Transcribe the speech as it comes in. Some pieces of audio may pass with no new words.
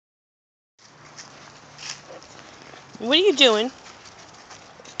What are you doing?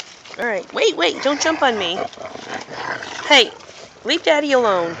 Alright, wait, don't jump on me. Hey, leave Daddy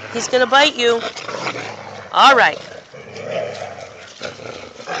alone. He's gonna bite you. Alright.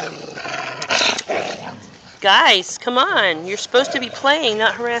 Guys, come on. You're supposed to be playing,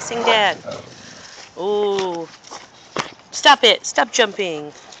 not harassing Dad. Ooh. Stop it. Stop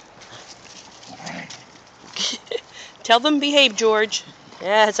jumping. Tell them behave, George.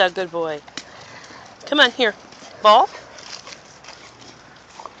 Yeah, that's a good boy. Come on, here. Ball.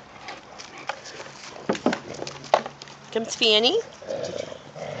 Comes Fanny.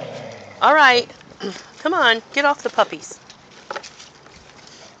 Alright. Come on, get off the puppies.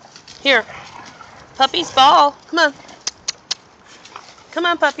 Here. Puppies, ball. Come on. Come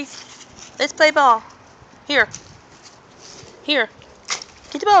on, puppies. Let's play ball. Here. Here.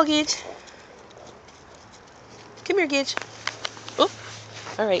 Get the ball, Gidge. Come here, Gidge. Oop.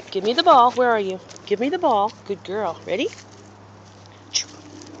 Alright, give me the ball. Where are you? Give me the ball. Good girl. Ready?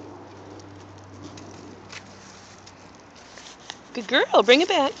 Good girl. Bring it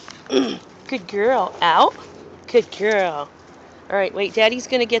back. Good girl. Out. Good girl. Alright, wait. Daddy's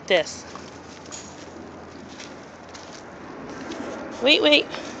going to get this. Wait.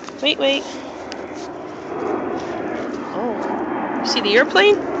 Oh. You see the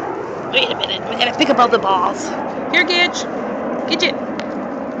airplane? Wait a minute. We got to pick up all the balls. Here, Gidge. Get it.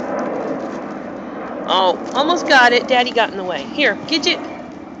 Oh, almost got it. Daddy got in the way. Here, get it.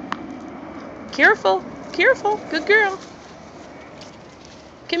 Careful. Careful. Good girl.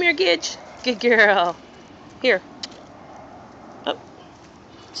 Come here, Gidge. Good girl. Here. Oh.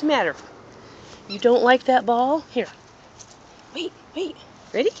 What's the matter? You don't like that ball? Here. Wait.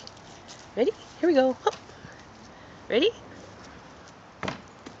 Ready? Ready? Here we go. Hop. Ready?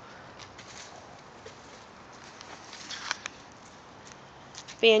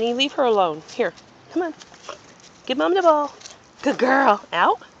 Fanny, leave her alone. Here. Come on. Give Mom the ball. Good girl.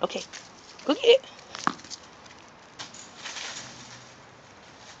 Out? Okay. Go get it.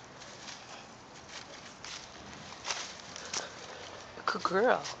 Good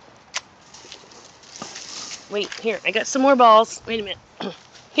girl. Wait, here. I got some more balls. Wait a minute.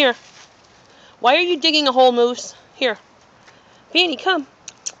 Here. Why are you digging a hole, Moose? Here. Fanny, come.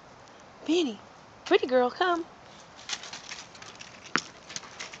 Fanny. Pretty girl, come.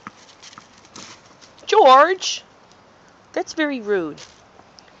 George. That's very rude.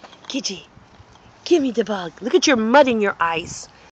 Gidgy. Give me the bug. Look at your mud in your eyes.